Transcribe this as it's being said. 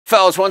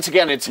Fellas, once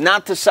again, it's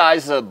not the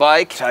size of the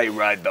bike, it's how you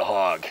ride the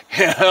hog.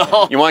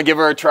 You want to give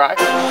her a try?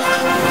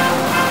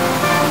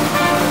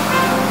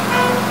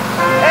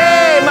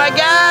 Hey, my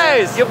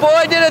guys! Your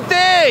boy did a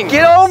thing!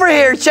 Get over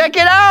here, check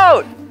it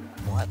out!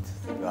 What?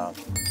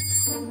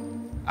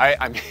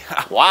 I mean,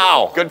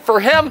 wow, good for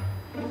him.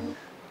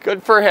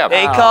 Good for him.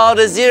 They called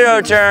a zero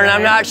turn.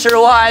 I'm not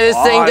sure why this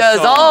thing does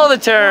all the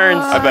turns.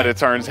 I bet it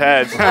turns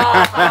heads.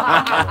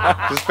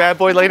 Does this bad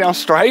boy lay down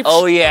stripes?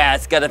 Oh yeah,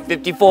 it's got a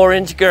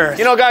 54-inch girth.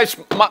 You know, guys,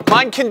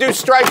 mine can do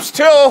stripes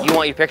too. You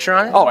want your picture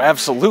on it? Oh,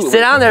 absolutely.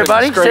 Sit down there,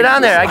 buddy. Sit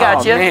down there. I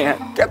got you.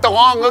 Man. Get the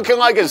lawn looking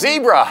like a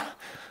zebra.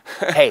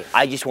 Hey,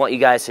 I just want you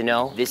guys to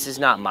know, this is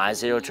not my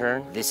zero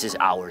turn, this is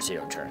our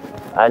zero turn.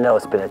 I know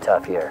it's been a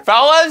tough year.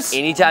 Fellas?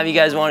 Anytime you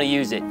guys want to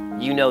use it,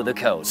 you know the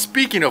code.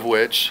 Speaking of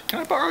which, can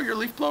I borrow your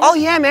leaf blower? Oh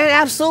yeah, man,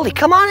 absolutely.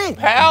 Come on in.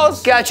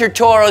 Pals? Got your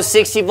Toro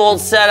 60-volt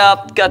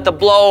setup, got the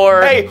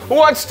blower. Hey, who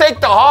wants to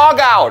take the hog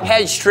out?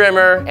 Hedge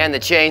trimmer, and the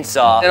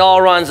chainsaw. It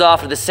all runs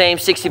off of the same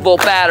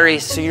 60-volt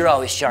batteries, so you're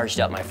always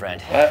charged up, my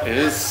friend. That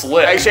is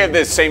slick. I actually have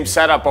this same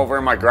setup over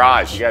in my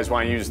garage. You guys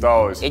want to use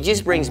those? It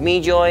just brings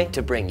me joy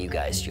to bring you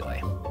guys joy.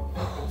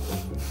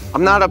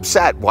 I'm not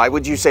upset. Why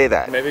would you say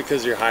that? Maybe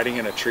because you're hiding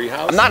in a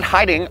treehouse? I'm not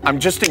hiding. I'm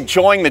just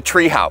enjoying the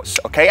treehouse,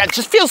 okay? I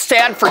just feel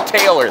sad for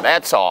Taylor,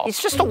 that's all.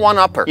 He's just a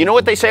one-upper. You know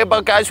what they say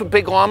about guys with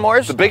big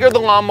lawnmowers? The bigger the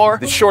lawnmower,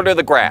 the shorter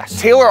the grass.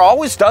 Taylor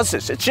always does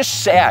this. It's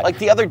just sad. Like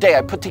the other day,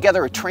 I put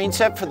together a train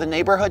set for the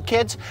neighborhood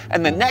kids,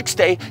 and the next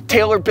day,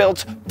 Taylor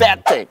builds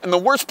that thing. And the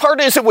worst part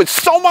is it was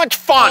so much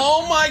fun.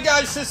 Oh my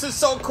gosh, this is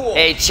so cool.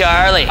 Hey,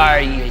 Charlie,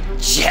 are you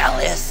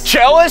jealous?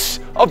 Jealous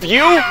of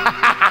you?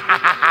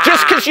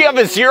 Just because you have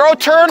a zero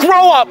turn?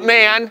 Grow up,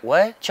 man.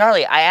 What?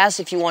 Charlie, I asked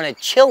if you want to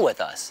chill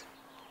with us.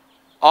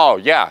 Oh,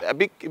 yeah. It'd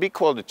be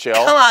cool to chill.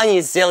 Come on,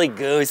 you silly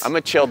goose. I'm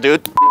a chill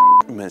dude.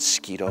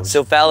 Mosquitoes.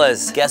 So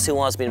fellas, guess who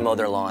wants me to mow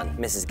their lawn?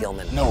 Mrs.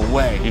 Gilman. No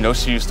way. You know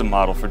she used to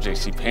model for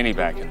JCPenney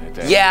back in the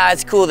day. Yeah,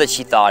 it's cool that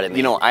she thought of me.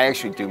 You know, I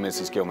actually do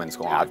Mrs. Gilman's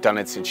lawn. I've done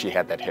it since she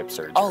had that hip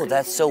surgery. Oh,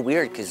 that's so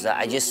weird, because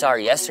I just saw her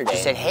yesterday. She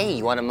said, hey,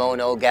 you want to mow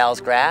an old gal's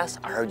grass?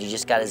 I heard you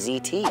just got a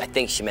ZT. I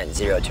think she meant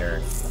zero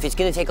turn. If it's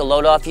going to take a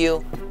load off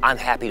you, I'm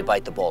happy to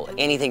bite the bullet.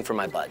 Anything for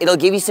my butt. It'll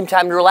give you some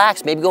time to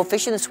relax. Maybe go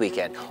fishing this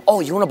weekend. Oh,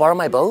 you want to borrow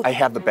my boat? I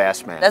have the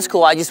Bass Man. That's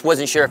cool. I just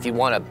wasn't sure if you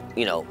want to,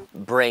 you know,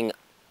 bring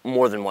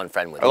more than one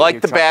friend with I you.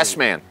 like the Bass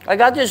Man. I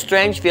got this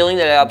strange feeling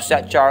that I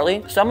upset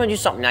Charlie, so I'm gonna do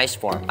something nice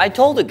for him. I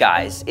told the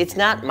guys, it's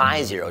not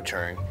my zero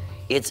turn,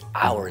 it's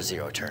our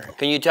zero turn.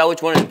 Can you tell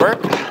which one is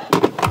Bert?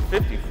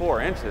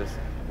 54 inches?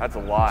 That's a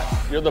lot.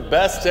 You're the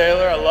best,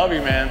 Taylor. I love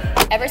you, man.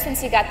 Ever since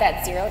he got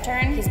that zero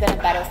turn, he's been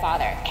a better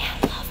father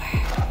and lover.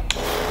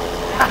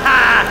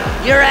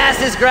 Haha! Your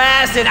ass is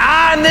grass and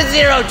I'm the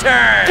zero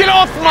turn! Get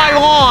off my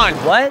lawn!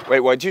 What? Wait,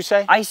 what'd you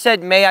say? I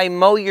said, may I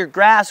mow your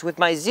grass with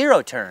my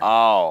zero turn?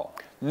 Oh.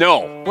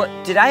 No.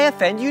 What, did I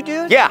offend you,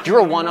 dude? Yeah, you're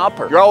a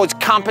one-upper. You're always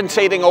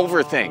compensating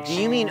over things. Do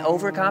you mean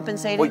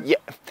overcompensating? Well, yeah.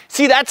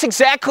 See, that's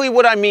exactly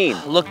what I mean.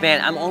 Look,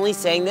 man, I'm only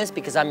saying this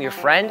because I'm your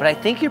friend, but I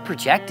think you're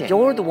projecting.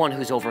 You're the one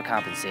who's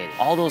overcompensating.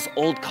 All those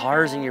old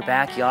cars in your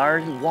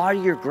backyard, you water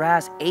your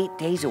grass 8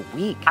 days a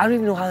week. I don't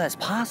even know how that's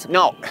possible.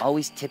 No.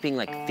 Always tipping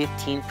like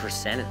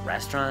 15% at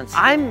restaurants.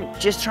 I'm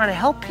just trying to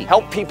help people.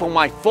 Help people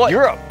my foot.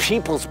 You're a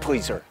people's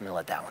pleaser. I'm gonna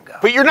let that one go.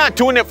 But you're not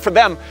doing it for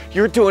them.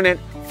 You're doing it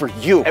for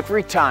you.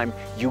 Every time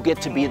you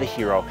get to be the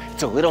hero,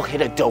 it's a little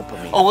hit of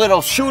dopamine. A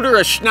little shooter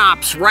of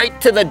schnapps right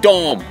to the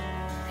dome.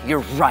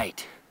 You're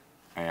right.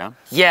 I am?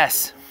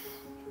 Yes.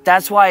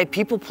 That's why I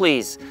people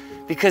please,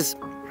 because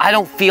I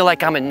don't feel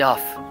like I'm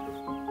enough.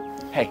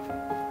 Hey,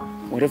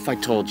 what if I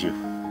told you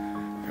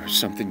there was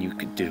something you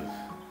could do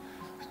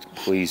to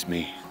please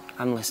me?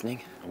 I'm listening.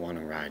 I want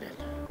to ride it.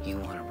 You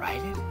want to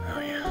ride it? Oh,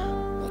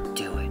 yeah. We'll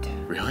do it.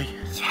 Really?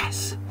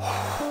 Yes.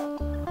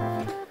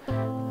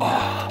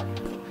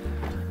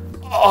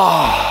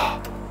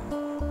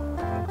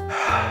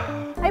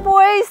 Hi,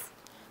 boys.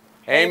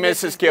 Hey,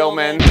 Mrs.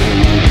 Gilman.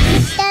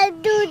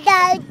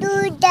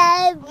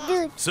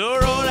 So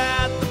roll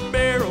out the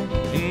barrel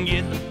and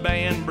get the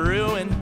band brewing.